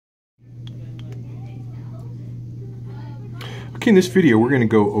Okay, in this video we're going to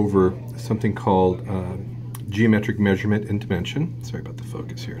go over something called geometric measurement and dimension. Sorry about the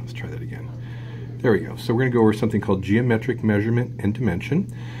focus here. Let's try that again. There we go. So we're going to go over something called geometric measurement and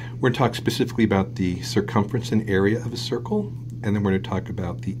dimension. We're going to talk specifically about the circumference and area of a circle, and then we're going to talk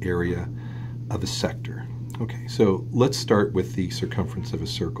about the area of a sector. Okay, so let's start with the circumference of a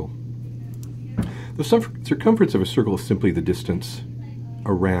circle. The circumference of a circle is simply the distance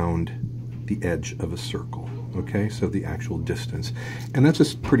around the edge of a circle. Okay, so the actual distance. And that's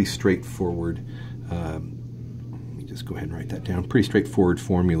a pretty straightforward, let me just go ahead and write that down, pretty straightforward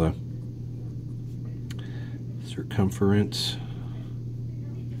formula. Circumference,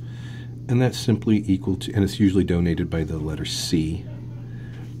 and that's simply equal to, and it's usually denoted by the letter C,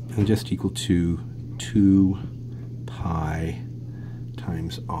 and just equal to 2 pi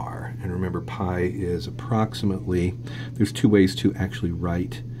times r. And remember, pi is approximately, there's two ways to actually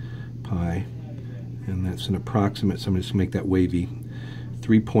write pi, and that's an approximate, so I'm just going to make that wavy,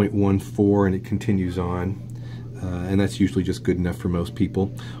 3.14, and it continues on, and that's usually just good enough for most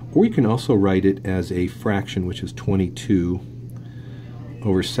people. Or you can also write it as a fraction, which is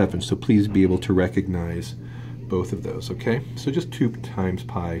 22/7, so please be able to recognize both of those, okay? So just 2 times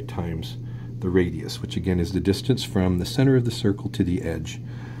pi times the radius, which again is the distance from the center of the circle to the edge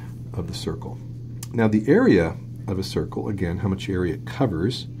of the circle. Now the area of a circle, again, how much area it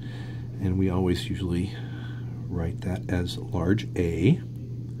covers, and we always usually write that as large A,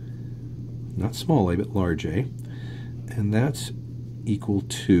 not small a, but large A, and that's equal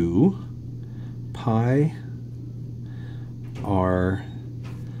to pi r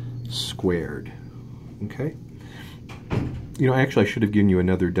squared. Okay? You know, actually I should have given you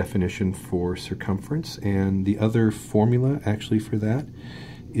another definition for circumference, and the other formula actually for that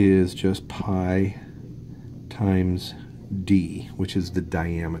is just pi times d, which is the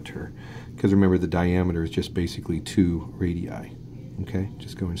diameter. Because remember, the diameter is just basically 2 radii. Okay,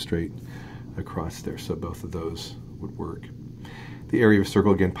 just going straight across there. So both of those would work. The area of a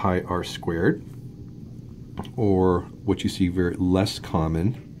circle, again, pi r squared, or what you see very less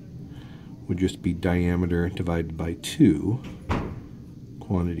common would just be diameter divided by 2,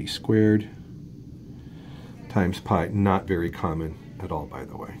 quantity squared, times pi. Not very common at all, by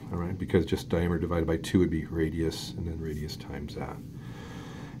the way, all right, because just diameter divided by 2 would be radius, and then radius times that.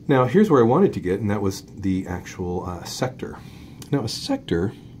 Now here's where I wanted to get, and that was the actual sector. Now a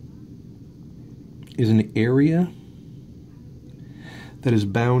sector is an area that is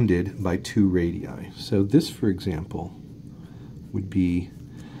bounded by 2 radii. So this, for example, would be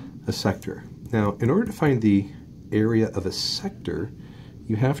a sector. Now in order to find the area of a sector,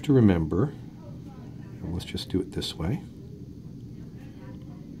 you have to remember, and let's just do it this way,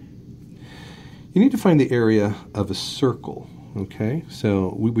 you need to find the area of a circle, okay?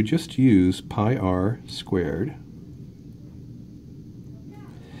 So we would just use pi r squared,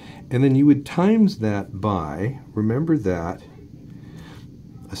 and then you would times that by, remember that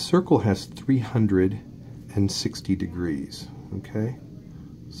a circle has 360 degrees, okay?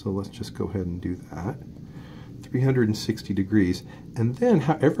 So let's just go ahead and do that. 360 degrees, and then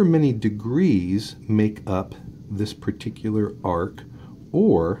however many degrees make up this particular arc,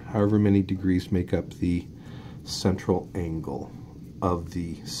 or however many degrees make up the central angle of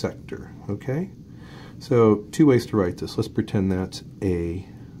the sector, okay? So two ways to write this. Let's pretend that's A,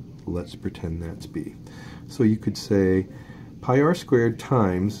 let's pretend that's B. So you could say pi r squared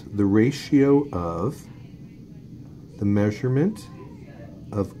times the ratio of the measurement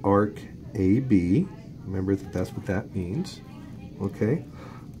of arc AB, remember that that's what that means, okay?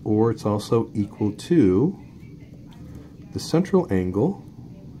 Or it's also equal to the central angle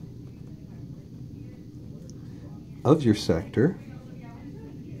of your sector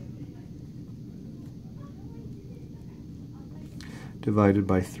divided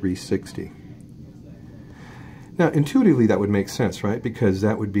by 360. Now intuitively that would make sense, right? Because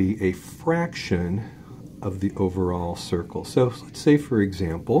that would be a fraction of the overall circle. So let's say, for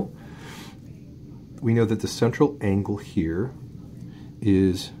example, we know that the central angle here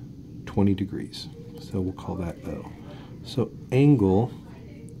is 20 degrees. So we'll call that O. So angle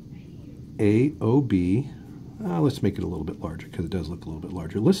AOB, let's make it a little bit larger because it does look a little bit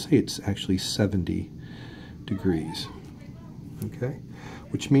larger. Let's say it's actually 70 degrees, okay?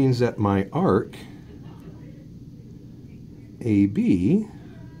 Which means that my arc AB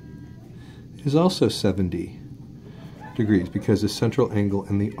is also 70 degrees because the central angle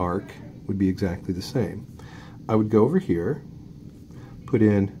and the arc would be exactly the same. I would go over here, put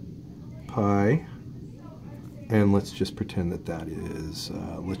in pi, and let's just pretend that that is,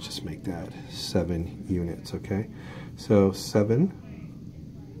 let's just make that 7 units, okay? So 7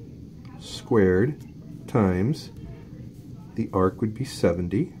 squared times the arc would be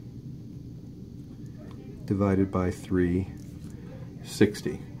 70 divided by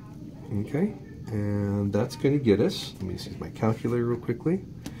 360. Okay, and that's going to get us, let me use my calculator real quickly.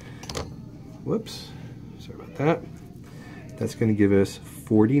 Whoops, sorry about that. That's going to give us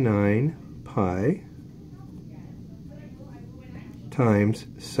 49 pi times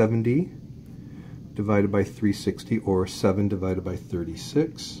 70 divided by 360, or 7 divided by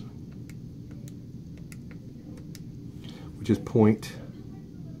 36, which is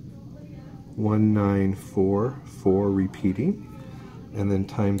 0.1944 repeating, and then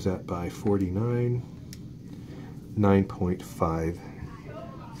times that by 49,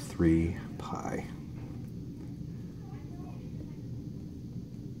 9.53 pi.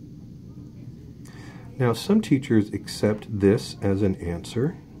 Now, some teachers accept this as an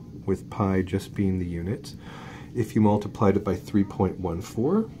answer, with pi just being the units. If you multiplied it by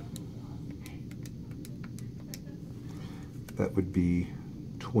 3.14, that would be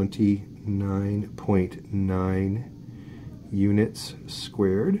 29.9 units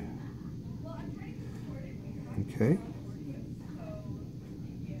squared. Okay.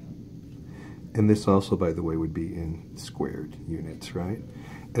 And this also, by the way, would be in squared units, right?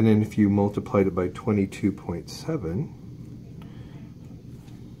 And then if you multiplied it by 22.7,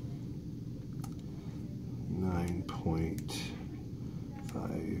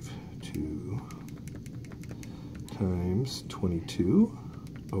 9.52 times 22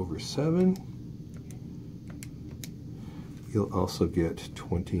 over 7, you'll also get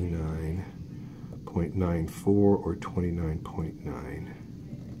 29.94 or 29.9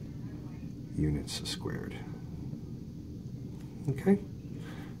 units squared. Okay,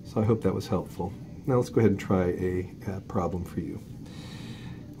 so I hope that was helpful. Now let's go ahead and try a problem for you.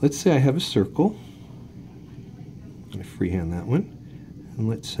 Let's say I have a circle. I'm going to freehand that one. And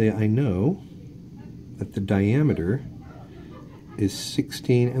let's say I know that the diameter is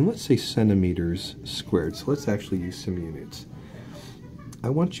 16, and let's say centimeters squared. So let's actually use some units. I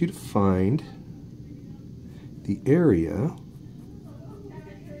want you to find the area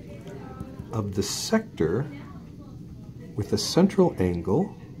of the sector with a central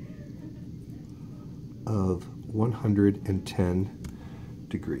angle of 110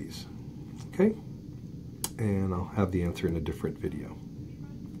 degrees. Okay? And I'll have the answer in a different video.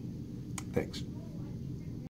 Thanks.